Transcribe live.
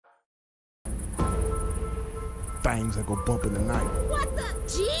things that go bump in the night. What the?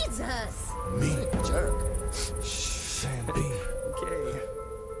 Jesus! Me. Jerk. Sam B. Okay.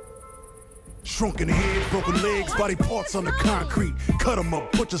 Shrunken head, broken legs, body parts on the concrete. Cut 'em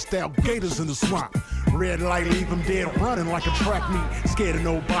up, butcher style gators in the swamp. Red light, leave 'em dead, running like a track meet. Scared of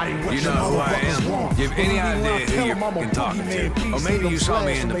nobody. What You know who I am. Want. Give any idea who you're fucking talking to. Or maybe you saw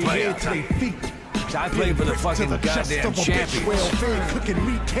me in the playoffs. I played for the fucking goddamn champions. Cooking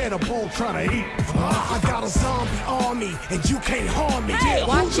meat, cannibal, trying to eat. I got a zombie army, and you can't harm me. Hey,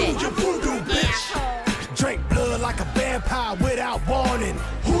 watch Who it. do you voodoo, bitch? Drink blood like a vampire without warning.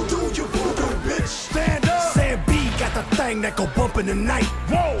 Who do you voodoo, bitch? Stand up. Sam B got the thing that go bump in the night.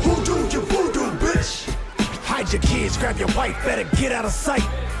 Whoa. Who do you voodoo, bitch? Hide your kids, grab your wife, better get out of sight.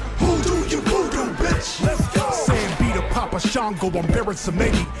 Who do you voodoo, bitch? Let's go. Sam B to Papa Shango, I'm buried some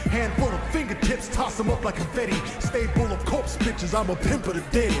maybe. Handful of fingertips, toss them up like confetti. Stay full of corpse bitches, I'm a pimp of the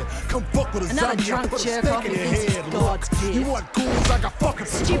dead. Come fuck with a Another zombie, I drunk put a jerk stake off in your against head. God's Look, gift. you want ghouls, I got fucking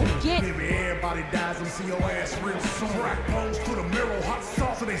Stupid patrol. git. Maybe everybody dies and see your ass real soon. Crack bones to the mirror, hot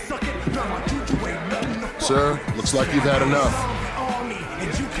sauce and they suck it. Now my juju ain't nothing to fuck Sir, with. looks like you've had enough.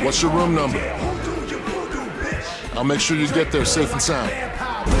 What's your room number? I'll make sure you get there safe and sound.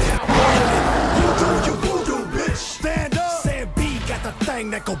 Stand up. Sam B got the thing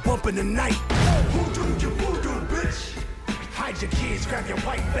that go bump in the night. Who do you voodoo, bitch? Hide your kids, grab your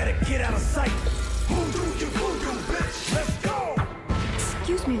wife, better get out of sight. Who do you voodoo, bitch? Let's go.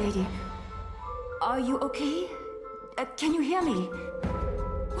 Excuse me, lady. Are you okay? Can you hear me?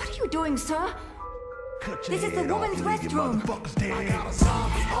 What are you doing, sir? This is the woman's restroom.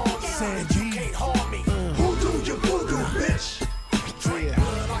 Sam G. Who do you voodoo, bitch?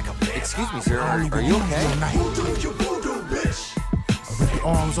 Excuse me, sir. Are you okay? Who do you voodoo, bitch? I rip your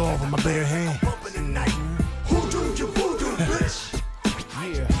arms off with my bare hand. Who do you voodoo, bitch?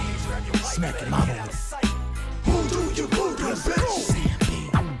 Yeah. Smack your mama with it.